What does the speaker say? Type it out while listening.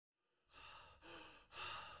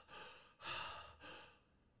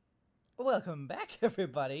Welcome back,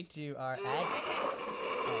 everybody, to our Oh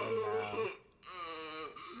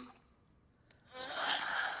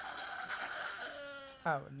no.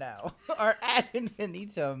 Oh no. Our Ad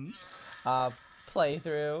Infinitum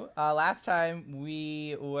playthrough. Last time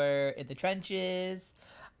we were in the trenches,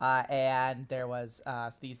 and there was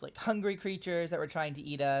these like hungry creatures that were trying to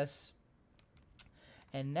eat us.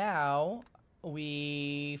 And now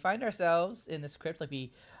we find ourselves in this crypt.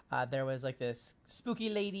 There was like this spooky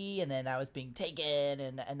lady, and then I was being taken,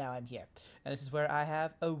 and now I'm here. And this is where I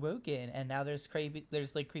have awoken. And now there's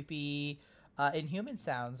creepy inhuman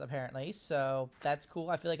sounds apparently. So that's cool.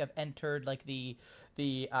 I feel like I've entered like the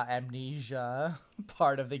amnesia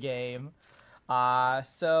part of the game.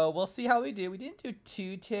 So we'll see how we do. We didn't do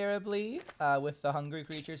too terribly with the hungry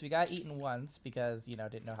creatures. We got eaten once because, you know,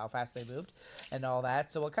 didn't know how fast they moved and all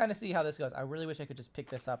that. So we'll kind of see how this goes. I really wish I could just pick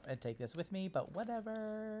this up and take this with me, but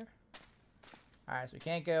whatever. Alright, so we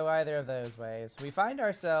can't go either of those ways. We find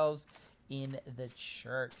ourselves in the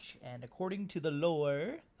church, and according to the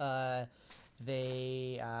lore, their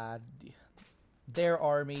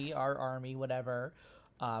army, our army, whatever,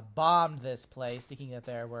 bombed this place thinking that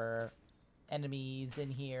there were enemies in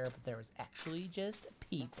here, but there was actually just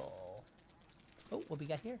people. Oh, what we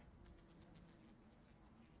got here?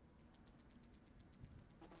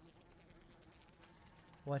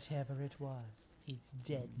 Whatever it was, it's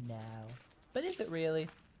dead now. But is it really?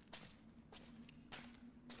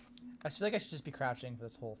 I feel like I should just be crouching for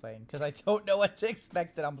this whole thing, because I don't know what to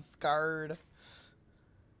expect and I'm scared.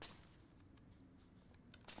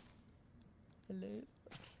 Hello?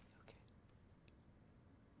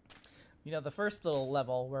 You know, the first little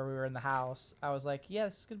level where we were in the house, I was like, yeah,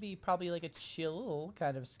 this is going to be probably like a chill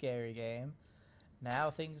kind of scary game.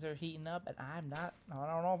 Now things are heating up, and I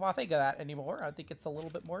don't know if I think of that anymore. I think it's a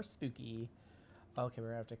little bit more spooky. Okay, we're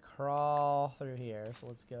going to have to crawl through here, so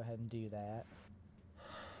let's go ahead and do that.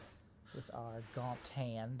 With our gaunt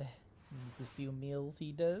hand. Needs a few meals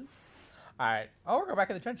he does. Alright. Oh, we're going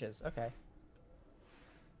back in the trenches. Okay.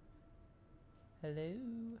 Hello?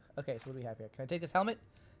 Okay, so what do we have here? Can I take this helmet?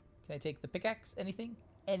 Can I take the pickaxe? Anything?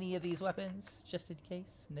 Any of these weapons? Just in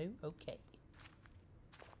case? No? Okay.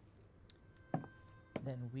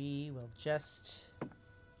 Then we will just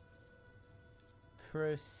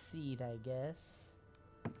proceed, I guess.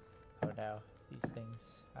 Oh no, these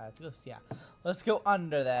things. Let's go. Yeah, let's go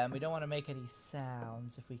under them. We don't want to make any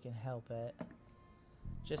sounds if we can help it,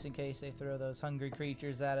 just in case they throw those hungry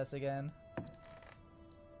creatures at us again.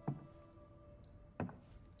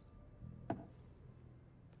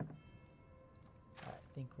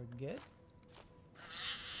 I think we're good.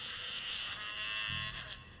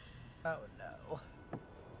 Oh no.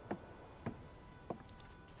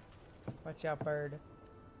 Watch out, bird.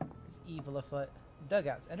 There's evil afoot.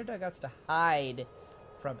 Dugouts. Enter dugouts to hide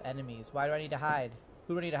from enemies. Why do I need to hide?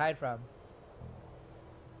 Who do I need to hide from?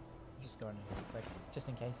 Just going in real quick, just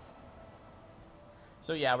in case.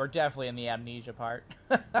 So yeah, we're definitely in the amnesia part.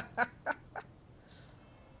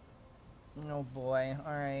 Oh boy.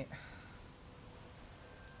 Alright.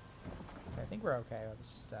 Okay, I think we're okay.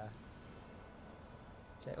 Let's just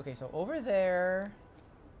check. Okay, so over there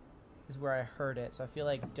is where I heard it, so I feel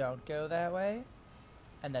like don't go that way.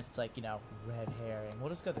 And that's like, you know, red herring. We'll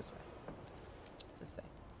just go this way. What's this say?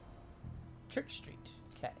 Church Street.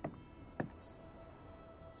 Okay.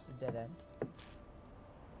 It's a dead end.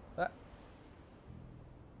 What?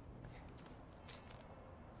 Okay.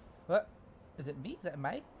 What? Is it me? Is that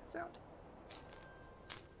my sound?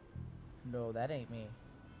 No, that ain't me.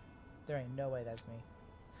 There ain't no way that's me.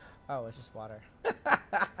 Oh, it's just water.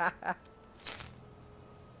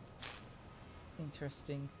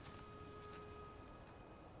 Interesting.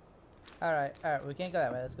 Alright, we can't go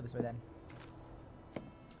that way. Let's go this way then.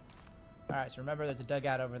 Alright, so remember there's a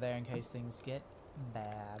dugout over there in case things get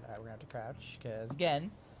bad. Alright, we're gonna have to crouch, because,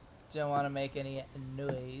 again, don't want to make any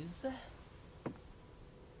noise.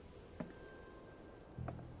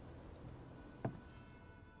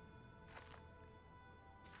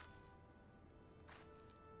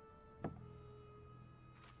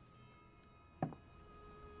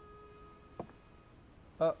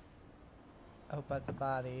 Oh. I hope that's a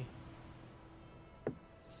body.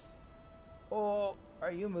 Oh,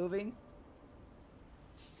 are you moving?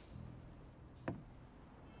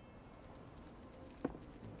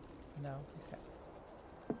 No? Okay.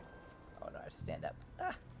 Oh no, I have to stand up.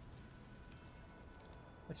 Ah.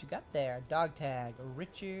 What you got there? Dog tag.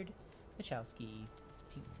 Richard Wachowski.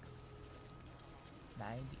 Pinks.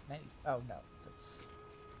 90. Oh no.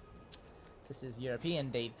 This is European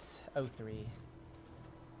dates. 03.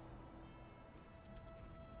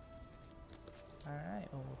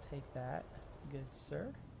 Alright, well, we'll take that. Good,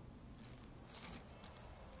 sir.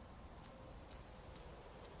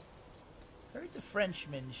 the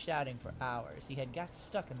Frenchman shouting for hours. He had got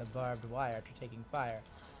stuck in the barbed wire after taking fire.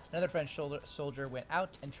 Another French soldier went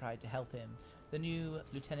out and tried to help him. The new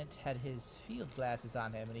lieutenant had his field glasses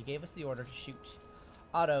on him, and he gave us the order to shoot.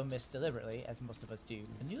 Otto missed deliberately, as most of us do.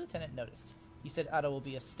 The new lieutenant noticed. He said Otto will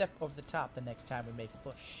be a step over the top the next time we make a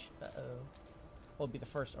push. Uh-oh. Will be the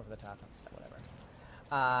first over the top. Whatever.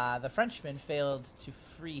 The Frenchman failed to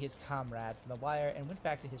free his comrade from the wire and went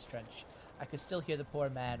back to his trench. I could still hear the poor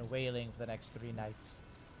man wailing for the next 3 nights.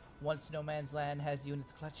 Once no man's land has you in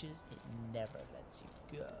its clutches, it never lets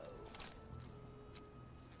you go.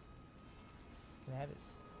 Can I have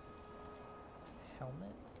his helmet?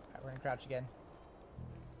 Alright, we're gonna crouch again.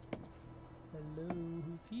 Hello,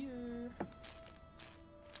 who's here? Got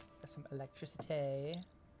some electricity.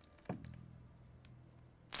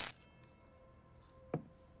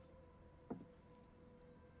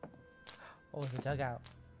 Oh, there's a dugout.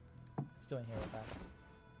 Let's go in here real fast.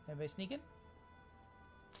 Anybody sneaking?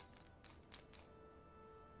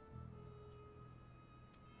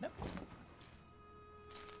 Nope.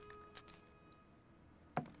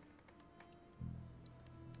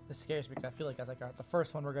 This scares me because I feel like that's like the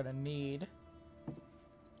first one we're gonna need.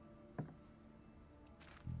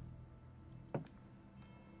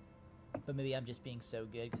 But maybe I'm just being so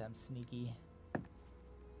good because I'm sneaky.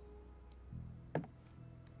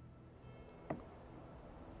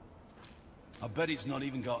 I bet he's not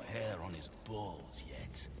even got hair on his balls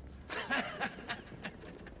yet.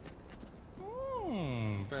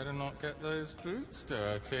 Better not get those boots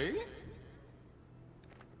dirty.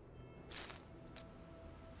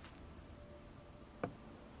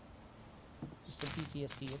 Just some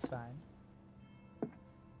PTSD, it's fine.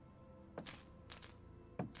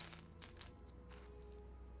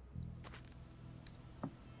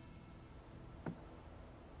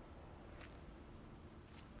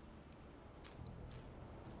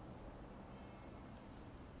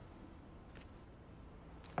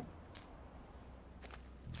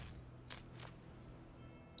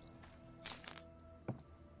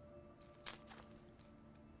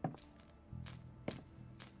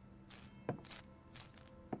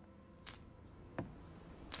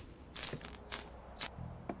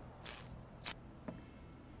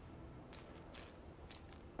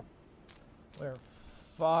 We're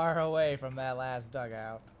far away from that last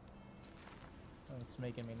dugout. It's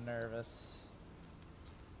making me nervous.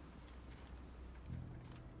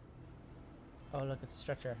 Oh, look, it's a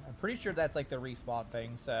stretcher. I'm pretty sure that's like the respawn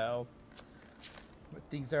thing, so...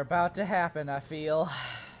 things are about to happen, I feel.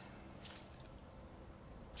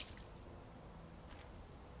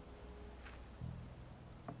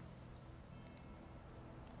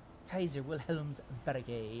 Kaiser Wilhelm's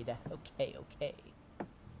Brigade. Okay, okay.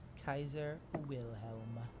 Kaiser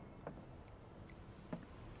Wilhelm.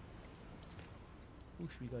 Ooh,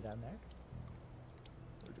 should we go down there?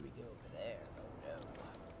 Or do we go over there? Oh no.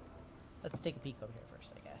 Let's take a peek over here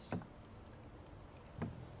first, I guess.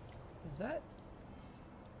 Is that...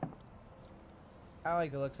 I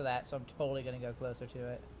like the looks of that, so I'm totally gonna go closer to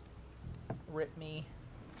it. Rip me.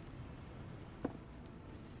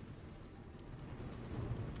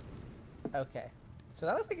 Okay. So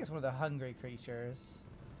that looks like it's one of the hungry creatures.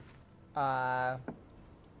 And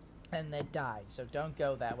they died, so don't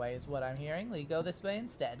go that way is what I'm hearing. We go this way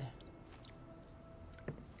instead.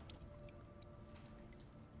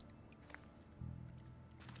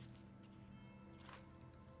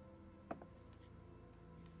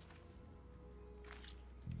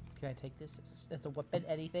 Can I take this? It's a weapon,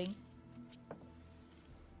 anything?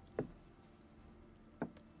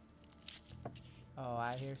 Oh,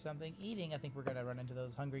 I hear something eating. I think we're gonna run into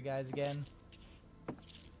those hungry guys again.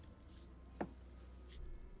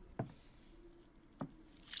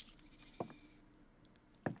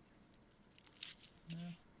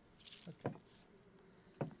 Okay.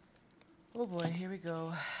 Oh boy, here we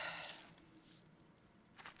go.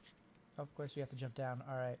 Of course we have to jump down.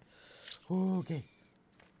 Alright. Okay.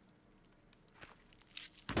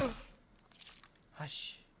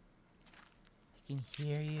 Hush. I can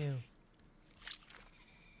hear you.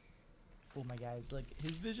 Oh my guys, look,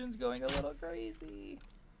 his vision's going a little crazy.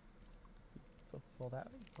 Pull that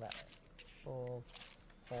way, pull that way. Pull.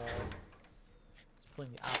 It's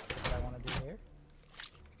pulling the opposite of what I want to do here.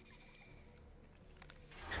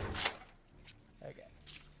 Okay.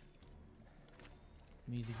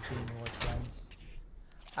 Music's getting more intense.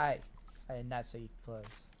 I did not say you could close.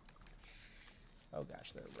 Oh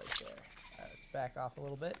gosh, they're right there. Alright, let's back off a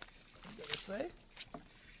little bit. Go this way.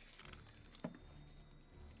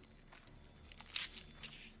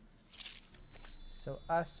 So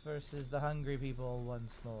us versus the hungry people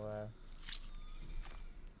once more.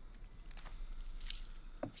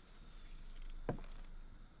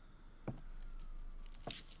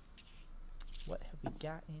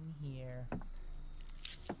 got in here?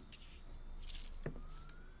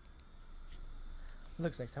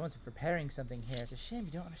 Looks like someone's been preparing something here. It's a shame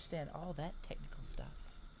you don't understand all that technical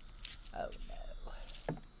stuff. Oh no.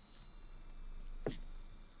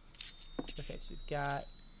 Okay, so we've got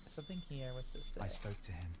something here. What's this say? I spoke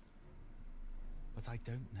to him, but I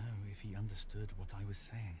don't know if he understood what I was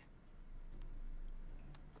saying.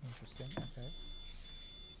 Interesting, okay.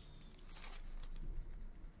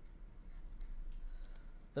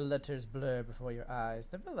 The letters blur before your eyes.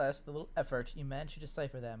 Nevertheless, with a little effort, you manage to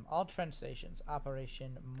decipher them. All trench stations.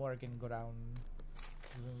 Operation Morgengrauen.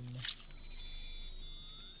 I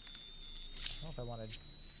don't know if I wanted...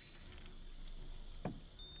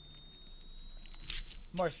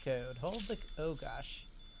 Morse code. Hold the... Oh, gosh.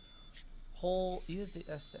 Use the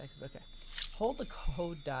S to exit. Okay. Hold the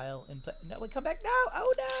code dial in place. No, wait, come back. No!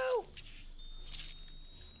 Oh, no!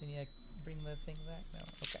 Can you bring the thing back? No.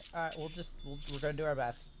 Okay. Alright, we're gonna do our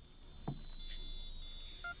best.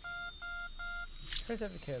 Press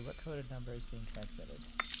every code. What coded number is being transmitted?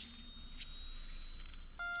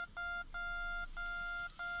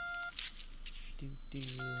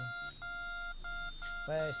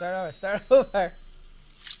 Wait, start over!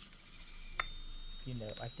 You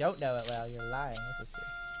know, I don't know it well. You're lying. What's this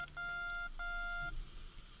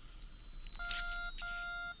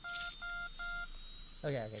do?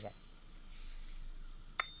 Okay.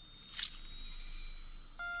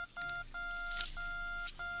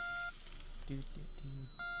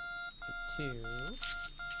 So 2.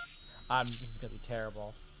 This is gonna be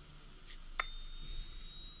terrible.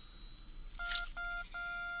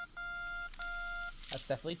 That's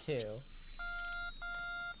definitely 2.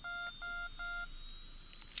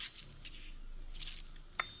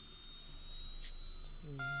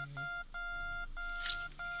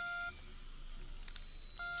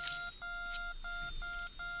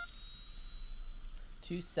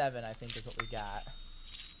 2, 7, I think is what we got.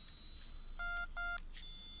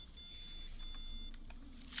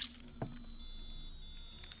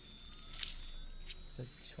 So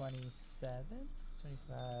 27,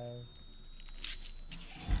 25.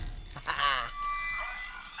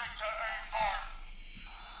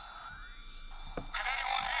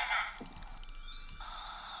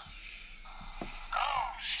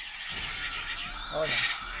 Oh no.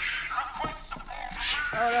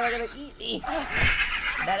 Oh no, they're gonna eat me.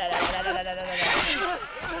 No.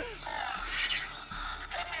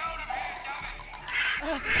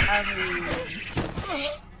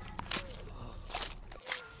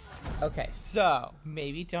 Okay, so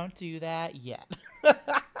maybe don't do that yet.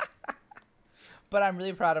 But I'm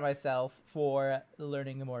really proud of myself for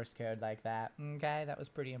learning the Morse code like that. Okay, that was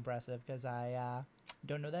pretty impressive because I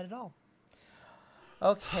don't know that at all.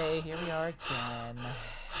 Okay, here we are again.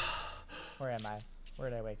 Where am I? Where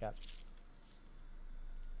did I wake up?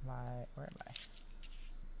 Where am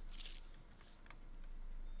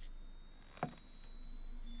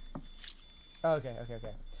I? Okay.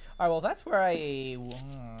 Alright, well, that's where I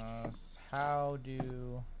was. How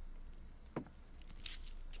do...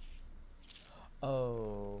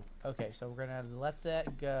 Oh, okay, so we're gonna let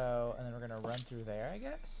that go, and then we're gonna run through there, I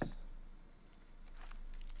guess?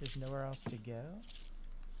 There's nowhere else to go?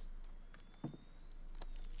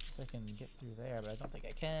 I can get through there, but I don't think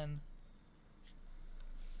I can.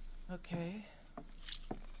 Okay.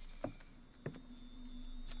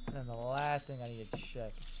 And then the last thing I need to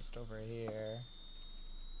check is just over here.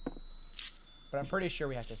 But I'm pretty sure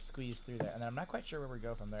we have to squeeze through there. And then I'm not quite sure where we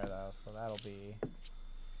go from there, though, so that'll be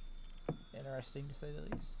interesting, to say the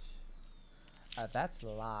least. That's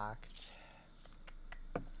locked.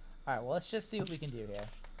 Alright, well, let's just see what we can do here.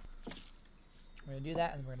 We're gonna do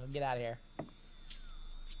that, and we're gonna get out of here.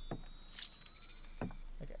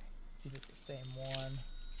 Okay, see if it's the same one.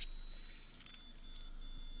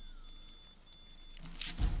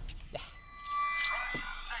 Yeah.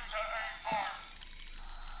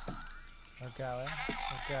 We're going.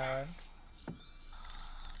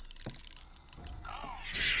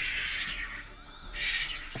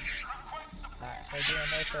 Alright, they're doing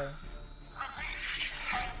their thing.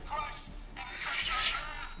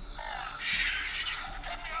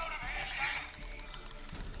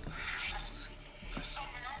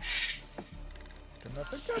 Don't know if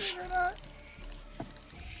they're coming or not.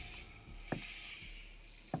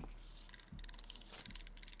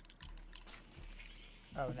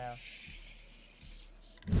 Oh no.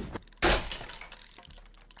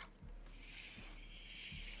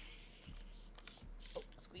 Oh,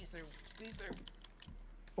 squeeze through.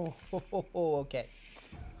 Oh, okay.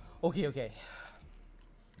 Okay.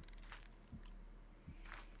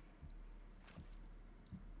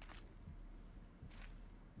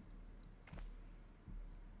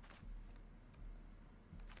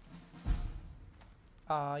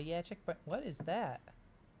 Aw, yeah, checkpoint. What is that?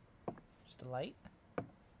 Just a light?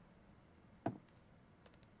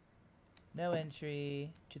 No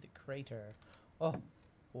entry to the crater. Oh,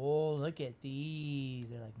 oh, look at these.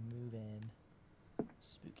 They're like moving.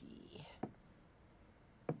 Spooky.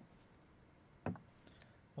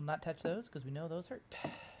 We'll not touch those because we know those hurt.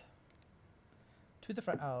 To the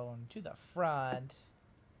front. Oh, to the front.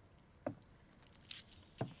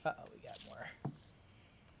 Uh-oh, we got more.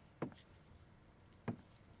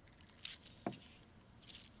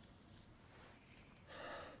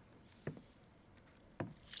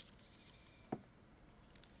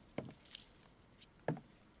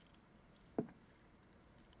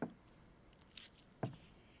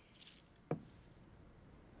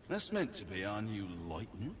 That's meant to be our new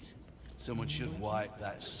lieutenant. Someone should wipe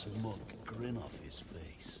that smug grin off his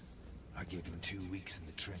face. I give him 2 weeks in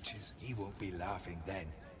the trenches. He won't be laughing then.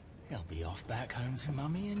 He'll be off back home to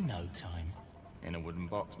Mummy in no time. In a wooden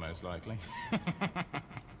box, most likely.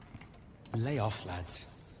 Lay off,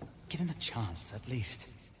 lads. Give him a chance, at least.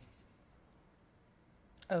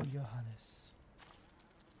 Oh, Johannes.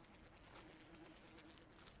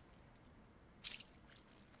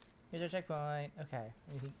 Here's our checkpoint. Okay.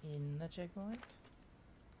 Anything in the checkpoint?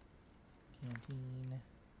 Canteen.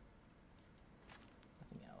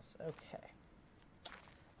 Nothing else. Okay.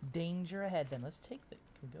 Danger ahead then. Let's take the...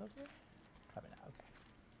 Can we go up here? Probably not. Okay.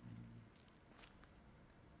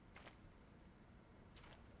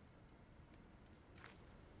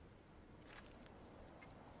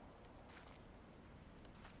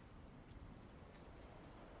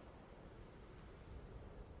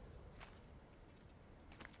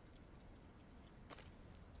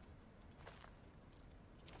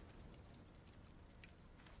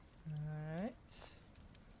 Alright.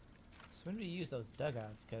 So when do we use those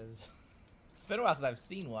dugouts? Because it's been a while since I've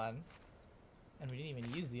seen one. And we didn't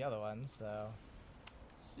even use the other one, so...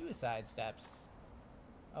 Suicide steps.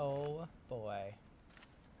 Oh, boy.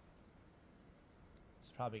 It's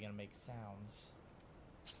probably gonna make sounds.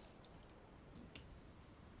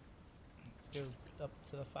 Let's go up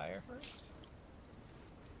to the fire first.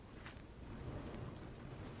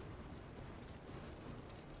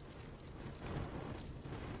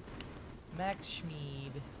 Max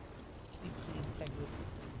Schmied. Oopsie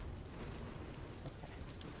penguins. Okay.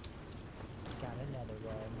 Got another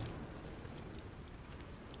one.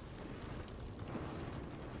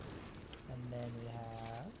 And then we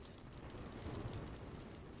have...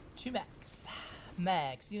 2 Max.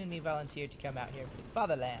 Max, you and me volunteered to come out here for the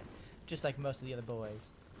fatherland, just like most of the other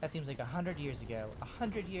boys. That seems like 100 years ago.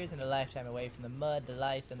 100 years and a lifetime away from the mud, the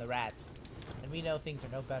lice, and the rats. And we know things are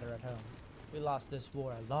no better at home. We lost this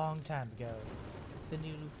war a long time ago. The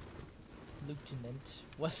new lieutenant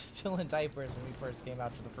was still in diapers when we first came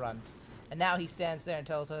out to the front. And now he stands there and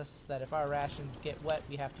tells us that if our rations get wet,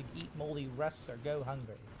 we have to eat moldy rusts or go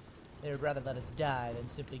hungry. They would rather let us die than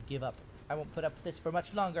simply give up. I won't put up with this for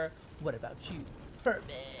much longer. What about you, Herman?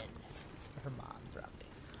 Herman, probably.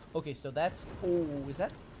 Okay, so that's... Oh, is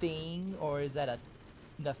that a thing or is that a...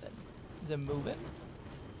 Nothing? Is it moving?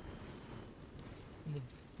 In the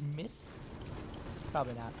mists?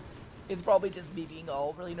 Probably not. It's probably just me being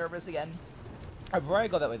all really nervous again. Alright, before I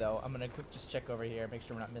go that way though, I'm gonna quick just check over here, make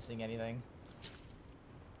sure we're not missing anything.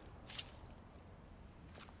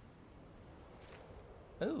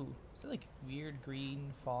 Oh, is there like weird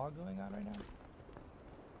green fog going on right now?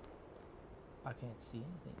 I can't see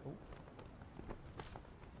anything.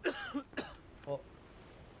 Oh. Oh,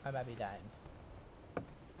 I might be dying.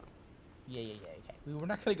 Yeah, okay. We were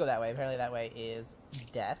not gonna go that way. Apparently that way is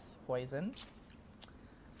death, poison.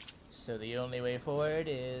 So the only way forward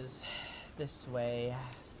is this way.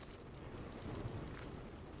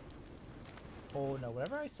 Oh no,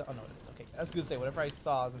 whatever I saw. Oh no, okay. I was gonna say whatever I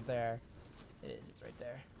saw isn't there. It is. It's right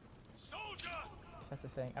there. Soldier! If that's the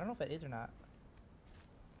thing, I don't know if it is or not.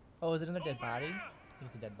 Oh, is it another dead body? I think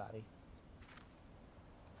it's a dead body.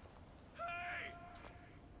 Hey!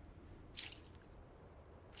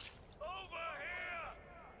 Over here!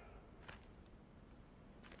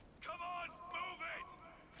 Come on, move it!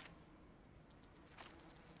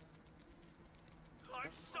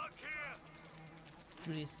 I'm stuck here!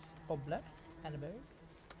 Julius Obler, Anneberg.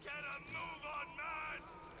 Get a move on, man!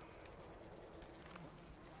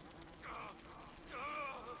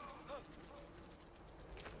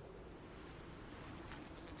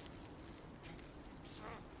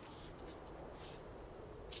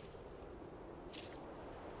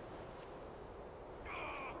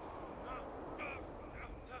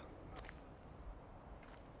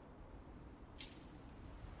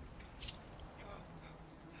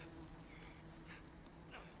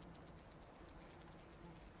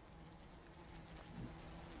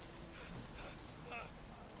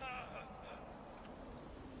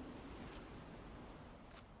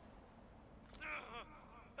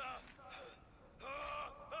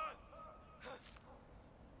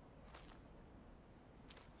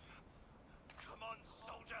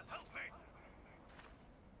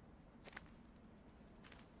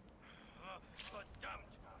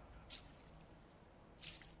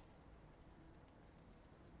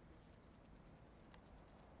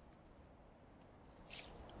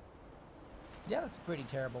 Yeah, that's a pretty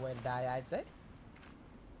terrible way to die, I'd say.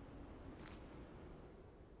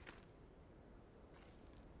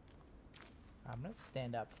 I'm gonna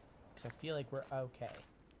stand up because I feel like we're okay.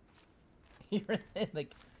 You're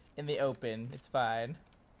like in the open. It's fine.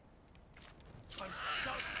 I'm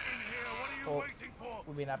stuck in here. What are you waiting for?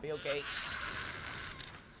 We may not be okay.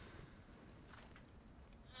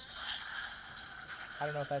 I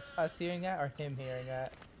don't know if that's us hearing that or him hearing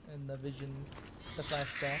that in the vision, the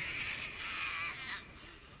flashback.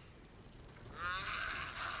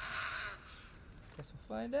 Guess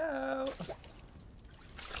we'll find out.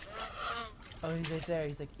 Oh, he's right there.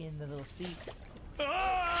 He's like in the little seat.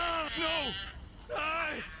 Ah! No!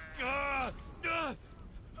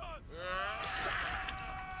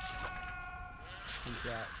 He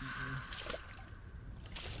got eaten.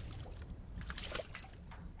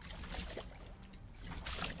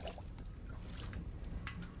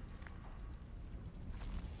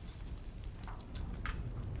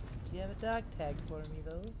 Do you have a dog tag for me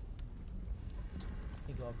though?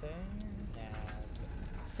 You go up there. Nah,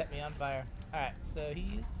 set me on fire. Alright, so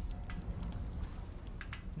he's...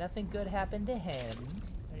 Nothing good happened to him.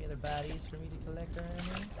 Any other bodies for me to collect or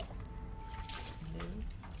anything? No.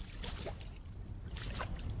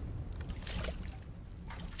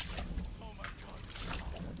 Oh my god.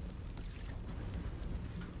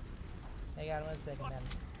 Hang on 1 second, man.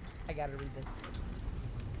 I gotta read this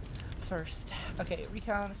first. Okay,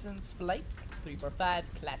 reconnaissance flight X345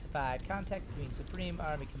 classified. Contact between Supreme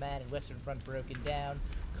Army Command and Western Front broken down.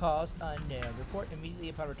 Cause unknown. Report immediately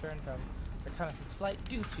upon return from reconnaissance flight.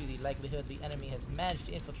 Due to the likelihood the enemy has managed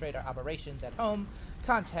to infiltrate our operations at home,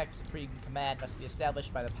 contact Supreme Command must be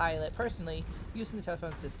established by the pilot personally using the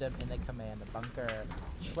telephone system in the command bunker.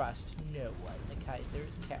 Trust no one. The Kaiser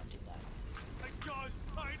is counting on you. Thank God,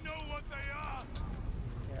 I know what they are.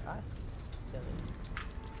 They're us. Silly.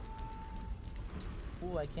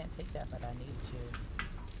 Ooh, I can't take that, but I need to.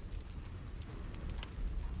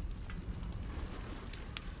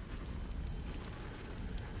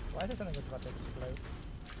 Why is there something that's about to explode?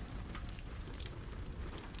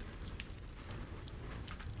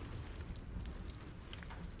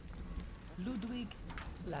 Ludwig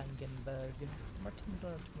Langenberg. Martin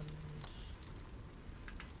Dortmund.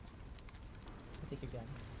 I think again.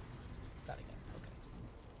 It's not again. Okay.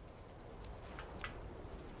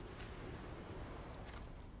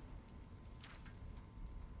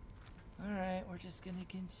 Alright, we're just gonna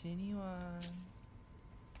continue on.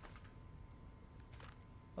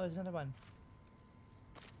 Oh, there's another one.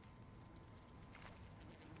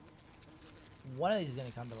 One of these is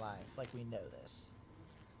gonna come to life, like we know this.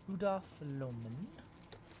 Rudolf Lohmann.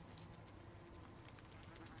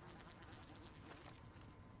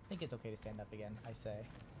 I think it's okay to stand up again, I say.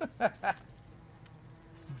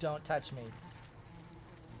 Don't touch me.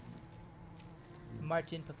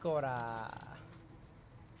 Martin Pecora.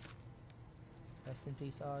 Rest in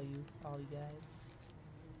peace, all you guys.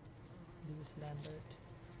 Louis Lambert.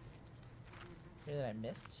 Anything I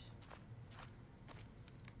missed?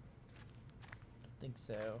 Don't think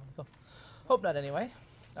so. Oh, hope not anyway.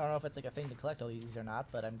 I don't know if it's like a thing to collect all these or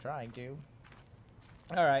not, but I'm trying to.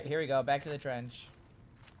 Alright, here we go. Back to the trench.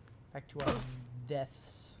 Back to our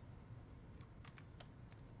deaths.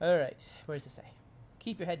 Alright, what does it say?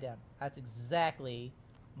 Keep your head down. That's exactly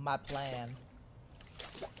my plan.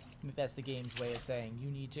 Maybe that's the game's way of saying you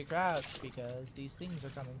need to crouch because these things are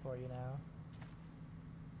coming for you now.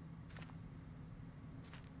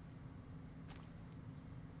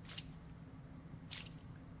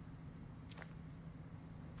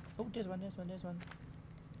 Oh, there's one.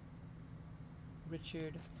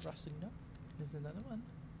 Richard Rossignol. There's another one.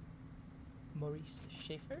 Maurice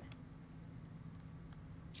Schaefer.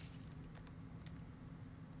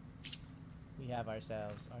 We have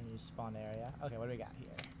ourselves our new spawn area. Okay, what do we got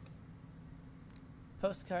here?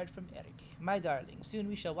 Postcard from Eric. My darling, soon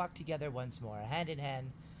we shall walk together once more, hand in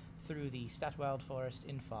hand, through the Stadtwald forest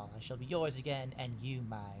in fall. I shall be yours again, and you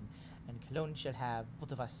mine. And Cologne shall have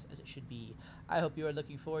both of us as it should be. I hope you are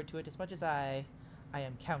looking forward to it as much as I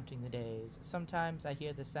am counting the days. Sometimes I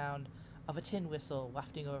hear the sound of a tin whistle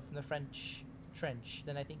wafting over from the French trench.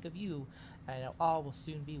 Then I think of you, and I know all will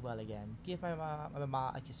soon be well again. Give my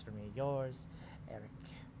mama a kiss for me. Yours, Eric.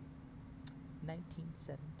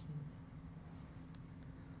 1917.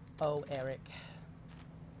 Oh, Eric.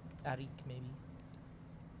 Arik, maybe.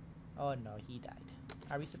 Oh no, he died.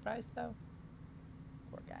 Are we surprised though?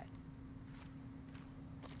 Poor guy.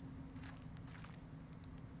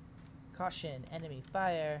 Caution, enemy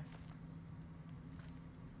fire.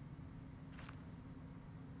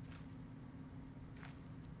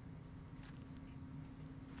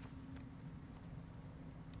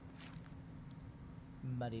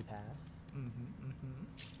 muddy path.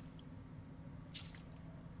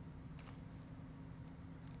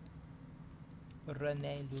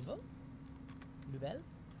 René Louvel?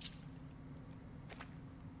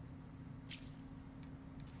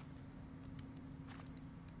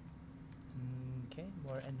 Okay,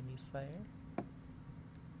 more enemy fire.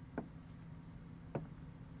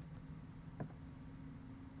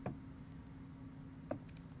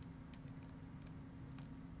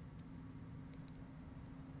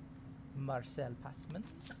 Marcel Passman.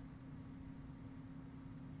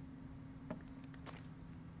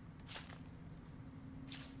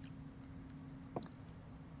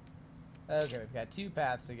 Okay, we've got two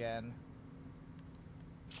paths again.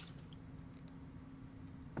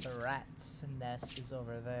 The rat's nest is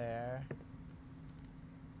over there.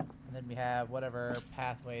 And then we have whatever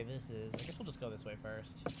pathway this is. I guess we'll just go this way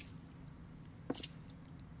first.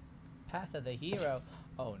 Path of the hero.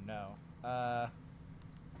 Oh no.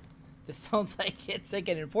 This sounds like it's like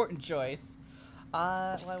an important choice.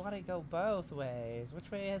 Well, I want to go both ways. Which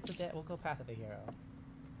way is the dead? We'll go path of the hero.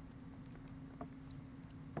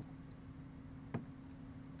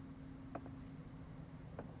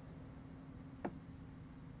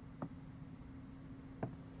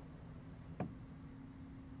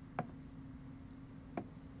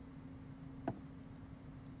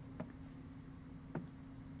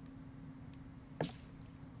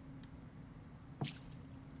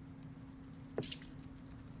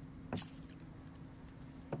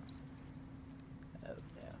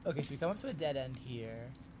 Okay, so we come up to a dead end here.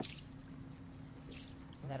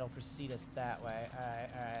 And that'll precede us that way.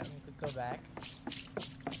 Alright, let me go back.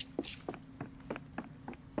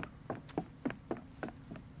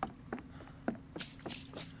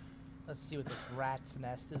 Let's see what this rat's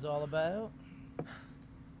nest is all about.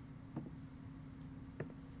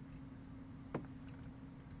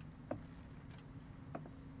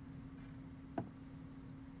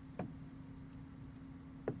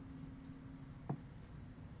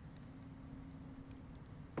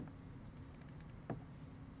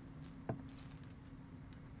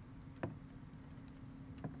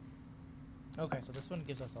 Okay, so this one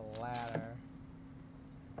gives us a ladder.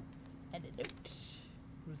 And a note.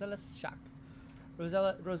 Rosella's shock.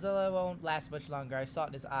 Rosella won't last much longer. I saw it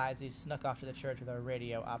in his eyes. He snuck off to the church with our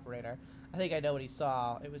radio operator. I think I know what he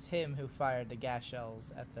saw. It was him who fired the gas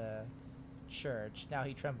shells at the church. Now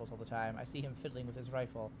he trembles all the time. I see him fiddling with his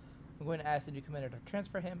rifle. I'm going to ask the new commander to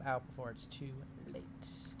transfer him out before it's too late.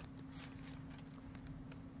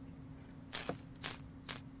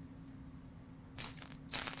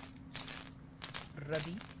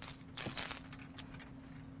 Rubby.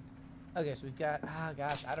 Okay, so we've got,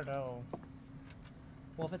 gosh, I don't know.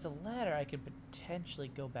 Well, if it's a ladder, I could potentially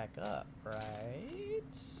go back up, right?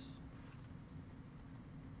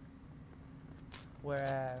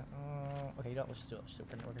 Where, okay, you know what, let's just do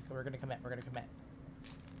it. We're gonna commit.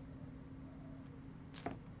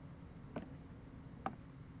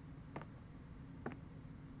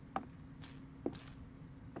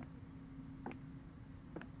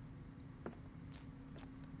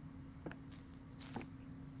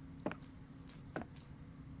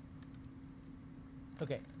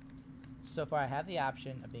 Okay, so far I have the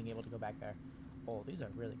option of being able to go back there. Oh, these are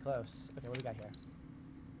really close. Okay, what do we got here?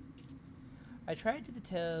 I tried to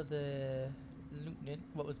tell the lieutenant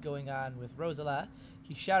what was going on with Rosella.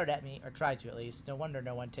 He shouted at me, or tried to at least. No wonder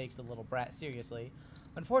no one takes the little brat seriously.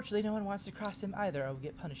 Unfortunately, no one wants to cross him either, or will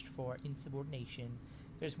get punished for insubordination.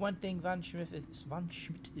 There's one thing von Schmidt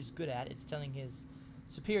is good at. It's telling his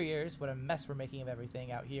superiors what a mess we're making of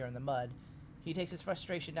everything out here in the mud. He takes his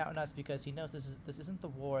frustration out on us because he knows this isn't the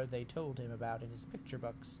war they told him about in his picture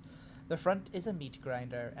books. The front is a meat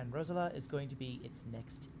grinder, and Rosella is going to be its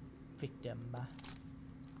next victim.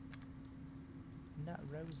 Not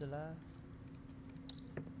Rosella.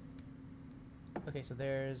 Okay, so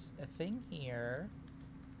there's a thing here.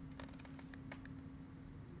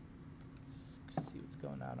 Let's see what's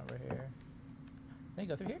going on over here. Can I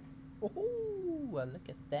go through here? Oh, look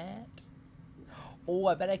at that. Oh,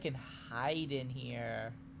 I bet I can hide in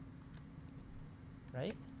here.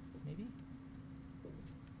 Right? Maybe?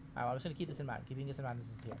 Alright, well, I'm just gonna keep this in mind. Keeping this in mind,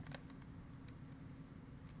 this is here.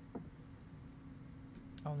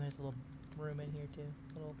 Oh, and there's a little room in here, too.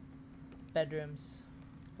 Little bedrooms.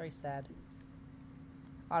 Very sad.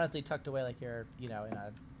 Honestly, tucked away like you're, you know, in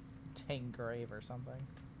a tank grave or something.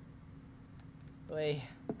 Wait.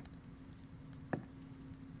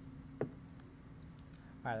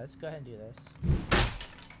 Alright, let's go ahead and do this.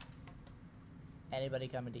 Anybody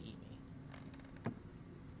coming to eat me?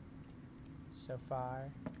 So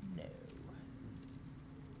far, no.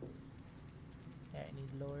 Alright, any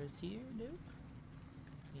lures here? Nope.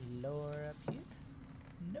 Any lore up here?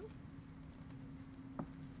 Nope.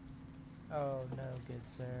 Oh, no, good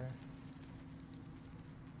sir.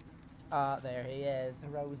 Ah, there he is.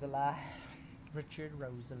 Rosala. Richard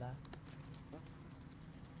Rosala.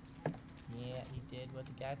 Yeah, he did what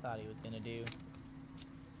the guy thought he was gonna do.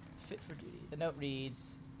 Fit for duty. The note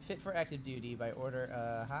reads, fit for active duty by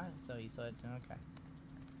order, so he said, okay.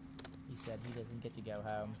 He said he doesn't get to go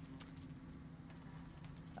home.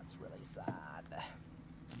 That's really sad.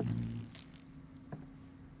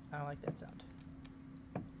 I don't like that sound.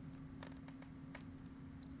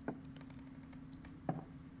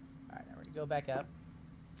 Alright, now we're gonna go back up.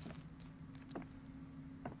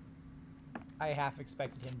 I half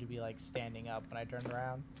expected him to be like standing up when I turned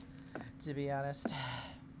around, to be honest.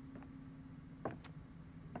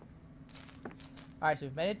 Alright, so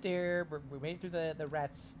we've made it there. We made it through the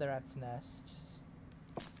rat's nest.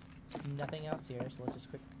 Nothing else here, so let's just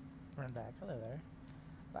quick run back. Hello there.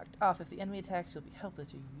 Locked off. If the enemy attacks, you'll be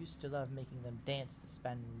helpless. You used to love making them dance the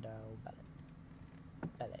Spando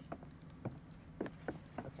ballet.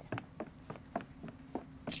 Okay.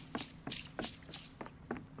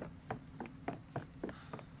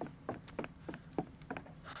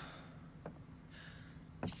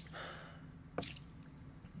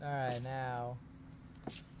 Alright, now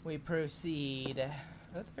we proceed.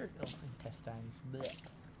 Oh, intestines. Blech.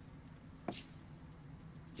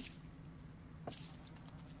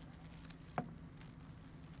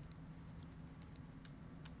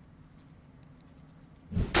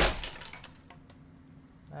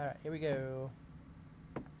 Alright, here we go.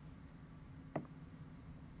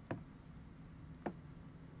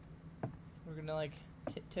 We're gonna like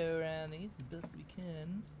tiptoe around these as best we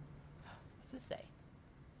can. What's this say?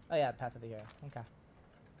 Oh yeah, Path of the Hero. Okay.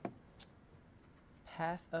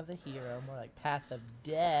 Path of the Hero, more like Path of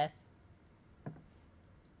Death.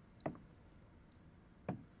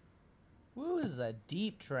 Woo, this is a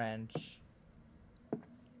deep trench.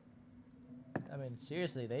 I mean,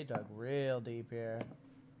 seriously, they dug real deep here.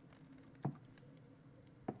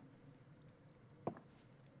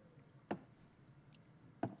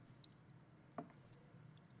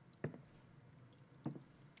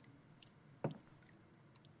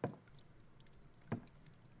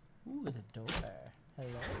 Ooh, there's a door. Hello.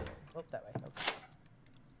 Oh, that way. Okay.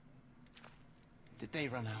 Did they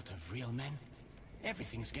run out of real men?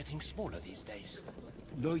 Everything's getting smaller these days.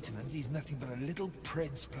 Lieutenant, he's nothing but a little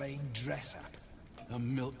prince playing dress-up. A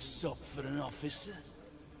milksop for an officer?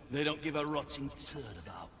 They don't give a rotting turd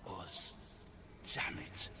about us. Damn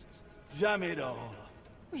it. Damn it all.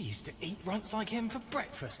 We used to eat runts like him for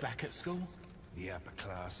breakfast back at school. The upper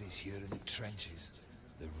classes here in the trenches.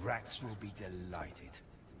 The rats will be delighted.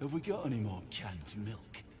 Have we got any more canned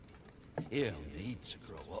milk? He'll need to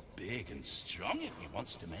grow up big and strong if he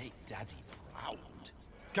wants to make Daddy proud.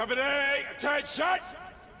 Company, attention!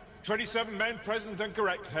 27 men present and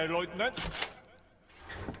correct, Herr Lieutenant.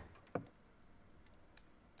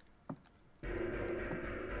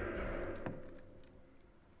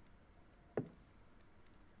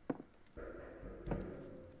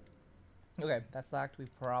 Okay, that's locked. We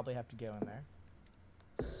probably have to go in there.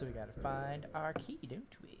 So we gotta find our key,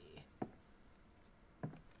 don't we?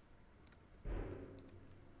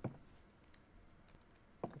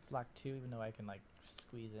 It's locked too, even though I can like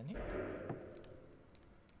squeeze in here.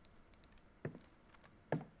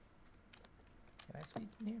 Can I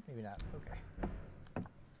squeeze in here? Maybe not. Okay.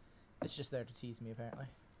 It's just there to tease me, apparently.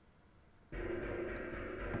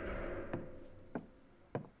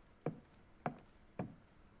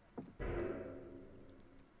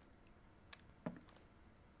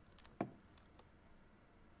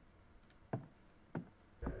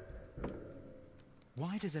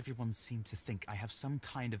 Why does everyone seem to think I have some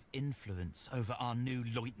kind of influence over our new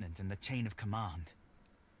lieutenant in the chain of command?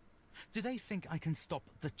 Do they think I can stop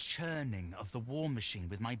the churning of the war machine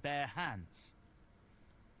with my bare hands?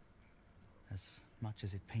 As much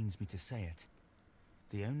as it pains me to say it,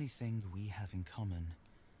 the only thing we have in common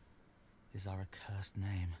is our accursed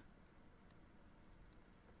name.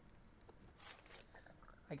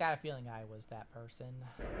 I got a feeling I was that person.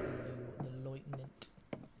 The lieutenant.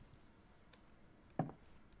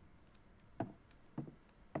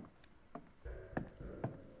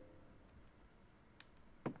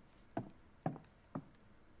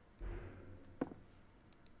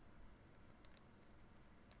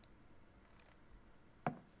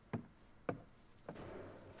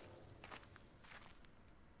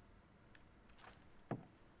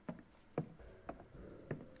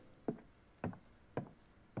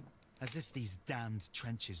 As if these damned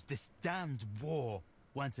trenches, this damned war,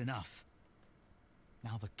 weren't enough.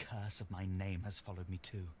 Now the curse of my name has followed me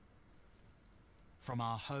too. From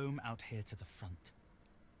our home out here to the front.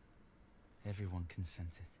 Everyone can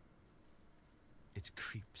sense it. It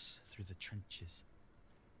creeps through the trenches,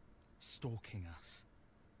 stalking us.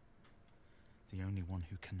 The only one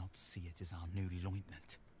who cannot see it is our new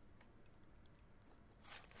lieutenant.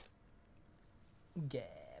 Yeah,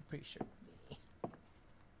 pretty sure it's me.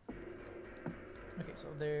 Okay, so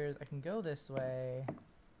there's... I can go this way.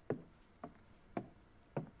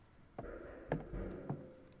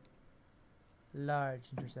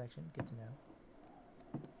 Large intersection. Good to know.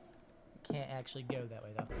 Can't actually go that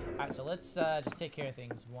way, though. Alright, so let's just take care of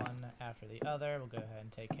things one after the other. We'll go ahead and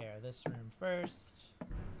take care of this room first.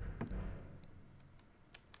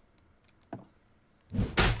 I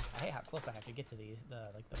hate how close I have to get to the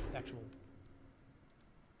actual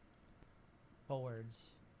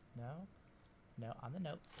boards. No? No, on the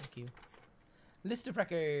note. Thank you. List of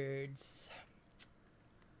records.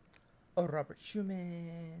 Oh, Robert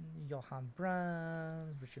Schumann, Johann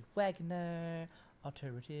Brahms, Richard Wagner,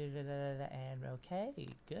 Otto, and okay,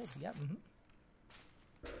 good, yep,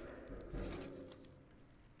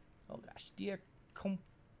 Oh gosh, dear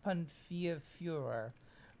Kompanführer,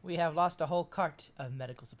 we have lost a whole cart of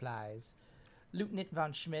medical supplies. Lieutenant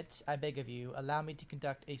von Schmidt, I beg of you, allow me to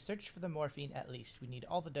conduct a search for the morphine at least. We need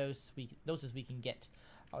all the doses we can get.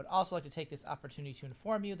 I would also like to take this opportunity to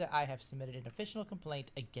inform you that I have submitted an official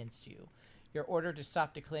complaint against you. Your order to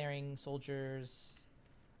stop declaring soldiers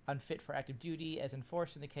unfit for active duty, as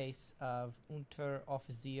enforced in the case of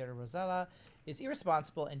Unteroffizier Rosella, is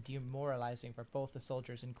irresponsible and demoralizing for both the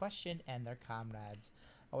soldiers in question and their comrades.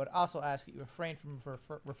 I would also ask that you refrain from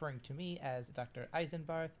referring to me as Dr.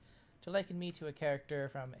 Eisenbarth. To liken me to a character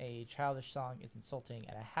from a childish song is insulting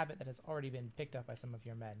and a habit that has already been picked up by some of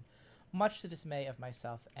your men, much to the dismay of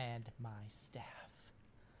myself and my staff.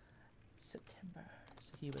 September.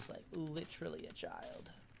 So he was like literally a child.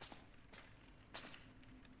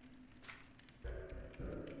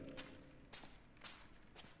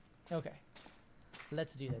 Okay.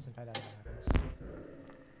 Let's do this and find out what happens.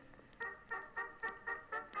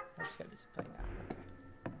 I just gotta do some playing now. Okay.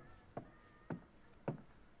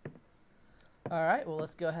 Alright, well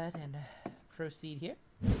let's go ahead and proceed here.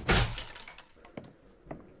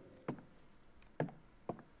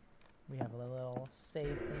 We have a little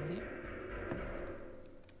save thing here.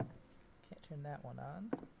 Can't turn that one on.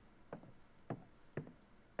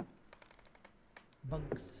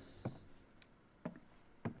 Bunks.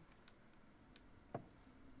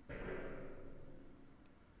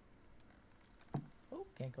 Oh,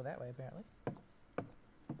 can't go that way apparently.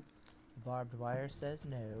 The barbed wire says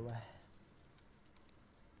no.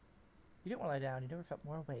 You didn't want to lie down. You never felt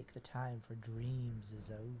more awake. The time for dreams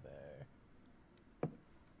is over.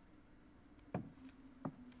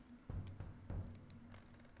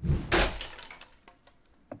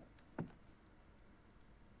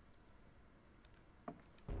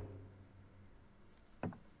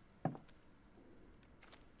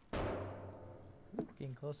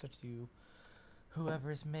 Getting closer to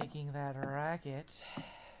whoever's making that racket.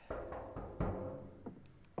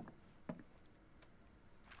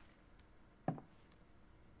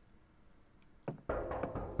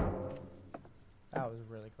 That was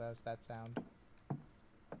really close, that sound.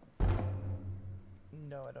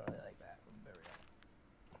 No, I don't really like that. There we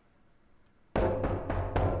go.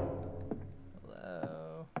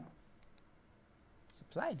 Hello.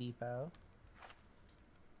 Supply depot.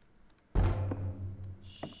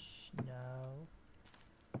 No.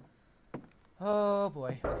 Oh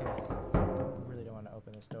boy. Okay. I really don't want to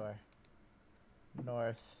open this door.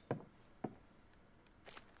 North.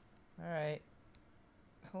 Alright.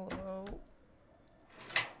 Hello.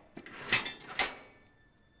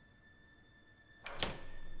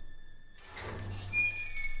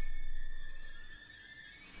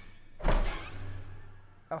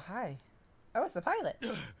 Oh, hi. Oh, it's the pilot.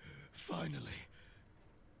 Finally.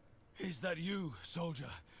 Is that you, soldier?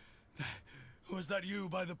 Was that you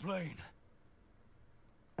by the plane?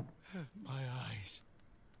 My eyes.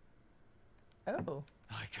 Oh.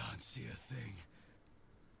 I can't see a thing.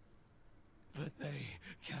 But they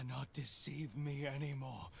cannot deceive me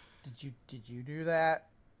anymore. Did you do that?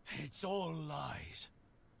 It's all lies.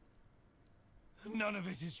 None of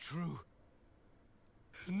it is true.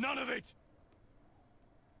 None of it!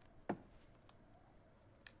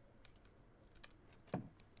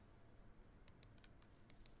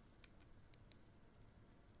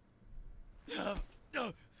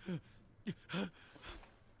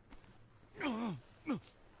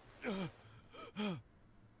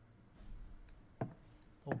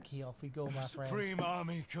 Okay, off we go, my friend. Supreme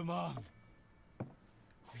Army Command.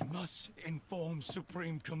 We must inform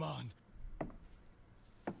Supreme Command.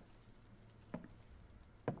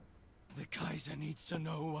 Kaiser needs to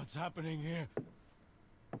know what's happening here.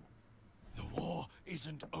 The war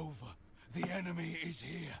isn't over. The enemy is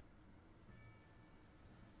here.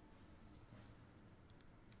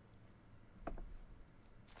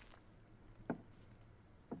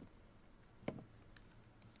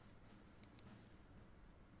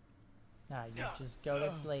 Nah, you just go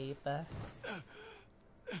to sleep.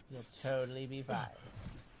 You'll totally be fine.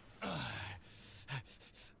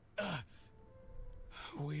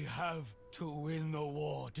 We have to win the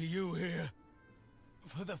war, do you hear?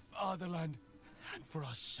 For the fatherland and for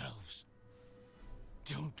ourselves.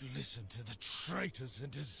 Don't listen to the traitors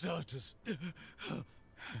and deserters.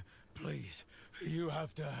 Please, you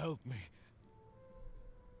have to help me.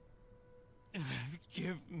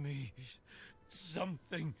 Give me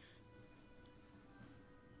something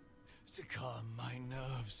to calm my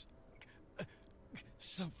nerves.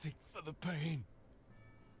 Something for the pain.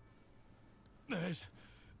 There's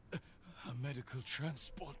a medical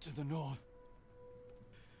transport to the north.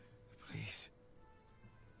 Please.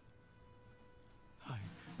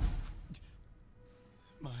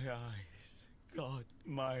 My eyes. God,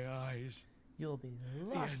 my eyes. You'll be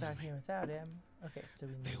lost out here without him. Okay, so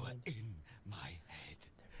we need... They were in my head.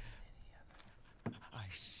 I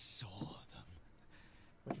saw them.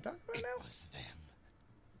 What you talking about It now? was them.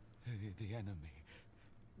 The enemy.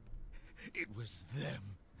 It was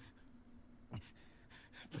them.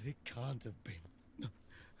 But it can't have been. No.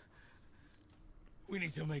 We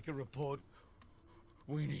need to make a report.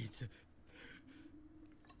 We need to...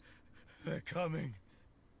 They're coming.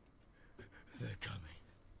 They're coming.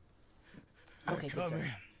 They're Okay, good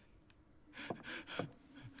coming.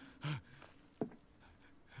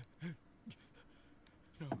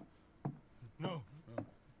 sir. No.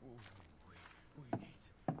 We need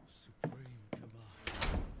supreme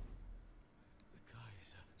command. The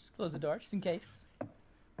Kaiser. Just close the door, just in case.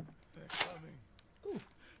 They're coming. Ooh.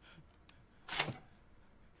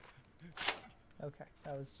 Okay,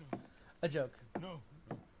 that was a joke. No.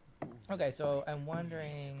 Okay, so I'm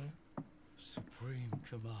wondering... Supreme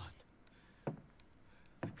command.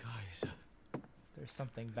 The Kaiser. There's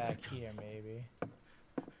something back here, maybe.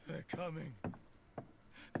 They're coming.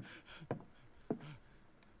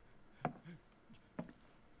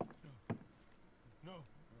 No.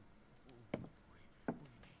 We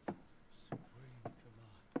need supreme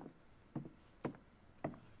command.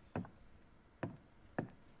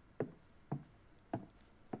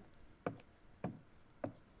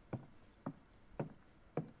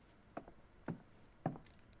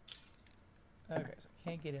 Okay, so I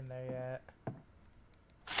can't get in there yet.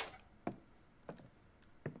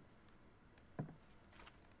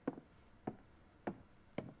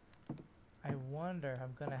 I wonder if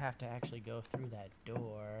I'm gonna have to actually go through that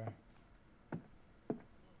door.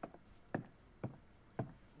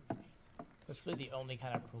 That's really the only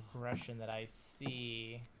kind of progression that I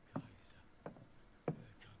see. Kaiser.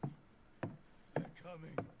 They're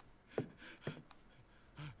coming.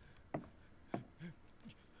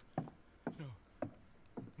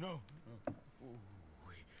 No.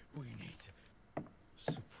 We need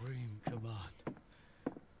supreme command.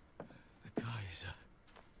 The Kaiser.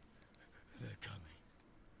 They're coming.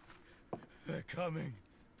 They're coming.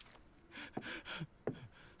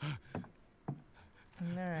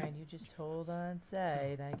 Alright, you just hold on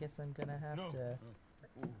tight. I guess I'm gonna have to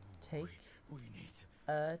take We need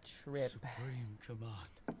a trip. supreme command.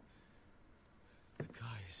 The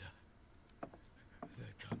Kaiser.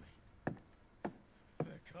 They're coming.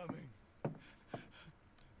 They're coming.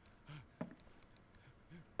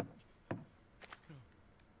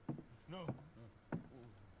 No.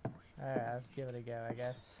 Alright, let's give it a go, I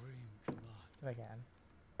guess. Supreme command. If I can.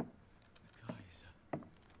 The Kaiser.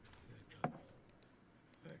 They're coming.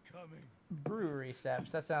 They're coming. Brewery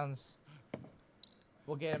steps. That sounds...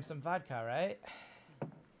 We'll get him some vodka, right?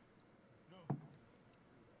 No.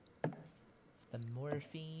 It's the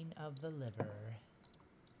morphine of the liver.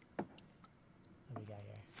 What do we got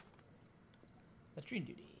here? Latrine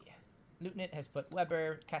duty. Lieutenant has put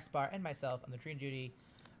Weber, Caspar, and myself on latrine duty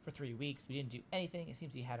for 3 weeks. We didn't do anything. It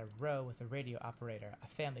seems he had a row with a radio operator. A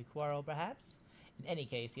family quarrel, perhaps? In any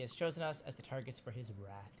case, he has chosen us as the targets for his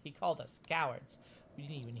wrath. He called us cowards. We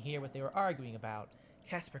didn't even hear what they were arguing about.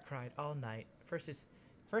 Caspar cried all night. First his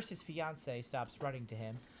fiancée stops running to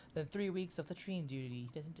him. Then 3 weeks of latrine duty.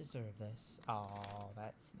 He doesn't deserve this. Oh,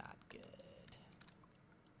 that's not good.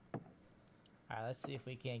 Alright, let's see if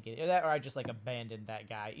we can't get it. Or that, or I just, like, abandoned that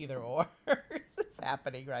guy. Either or. It's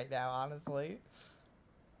happening right now, honestly.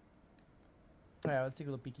 Alright, let's take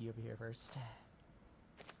a little peeky over here first.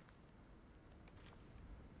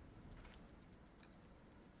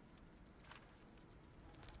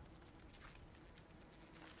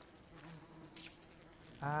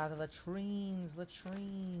 Ah, the latrines,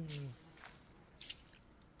 latrines.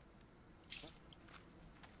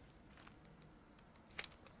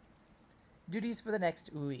 Duties for the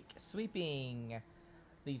next week. Sweeping.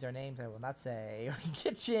 These are names I will not say.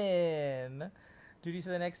 Kitchen. Duties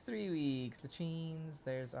for the next 3 weeks. Latrines.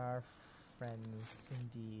 There's our friends,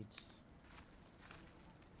 indeed.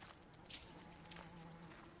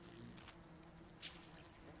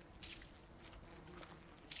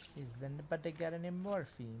 Is anybody got any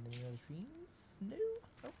morphine in the latrines? No?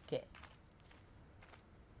 Okay.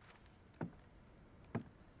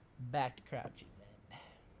 Back to crouching then.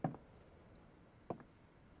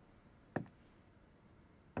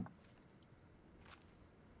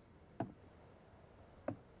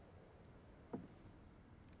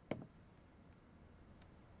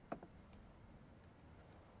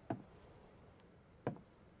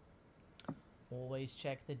 Always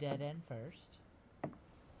check the dead end first.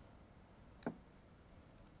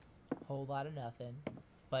 Whole lot of nothing,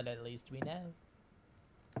 but at least we know.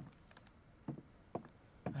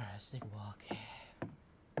 Alright, let's take a walk.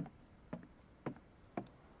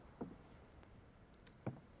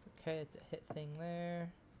 Okay, it's a hit thing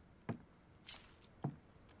there.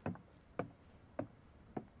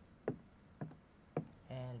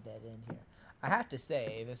 And a dead end here. I have to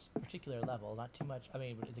say, this particular level, not too much. I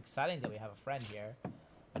mean, it's exciting that we have a friend here,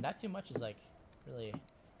 but not too much is like really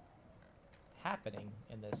happening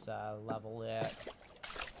in this level yet.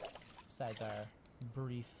 Besides our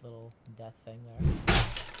brief little death thing there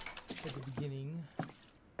at the beginning.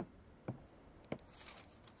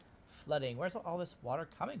 Flooding. Where's all this water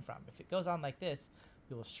coming from? If it goes on like this,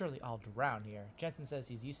 we will surely all drown here. Jensen says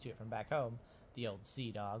he's used to it from back home, the old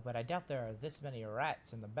sea dog, but I doubt there are this many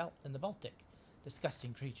rats in the Baltic.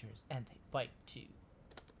 Disgusting creatures, and they bite too.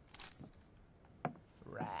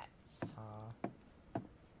 Rats, huh?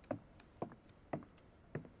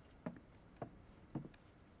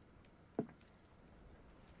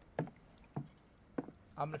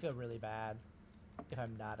 I'm gonna feel really bad if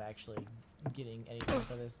I'm not actually getting anything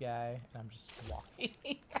for this guy, and I'm just walking.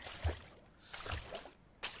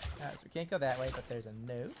 So we can't go that way, but there's a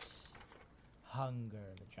note. Hunger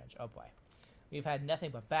in the trench. Oh boy. We've had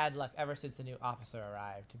nothing but bad luck ever since the new officer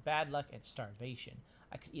arrived. Bad luck and starvation.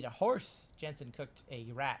 I could eat a horse. Jensen cooked a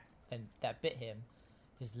rat and that bit him.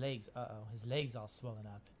 His legs, his legs all swollen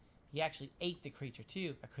up. He actually ate the creature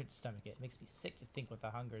too. I couldn't stomach it. It makes me sick to think what the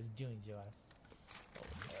hunger is doing to us. Oh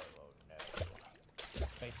no, oh no.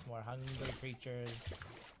 Face more hungry creatures.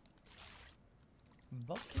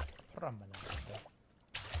 Baltic Promenade.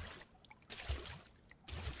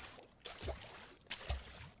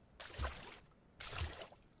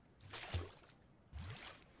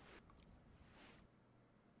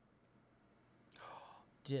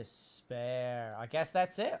 Despair. I guess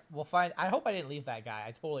that's it. We'll find. I hope I didn't leave that guy.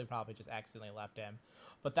 I totally probably just accidentally left him.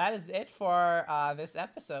 But that is it for this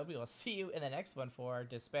episode. We will see you in the next one for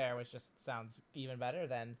Despair, which just sounds even better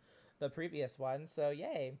than the previous one. So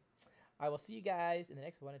yay. I will see you guys in the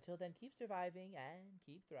next one. Until then, keep surviving and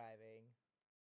keep thriving.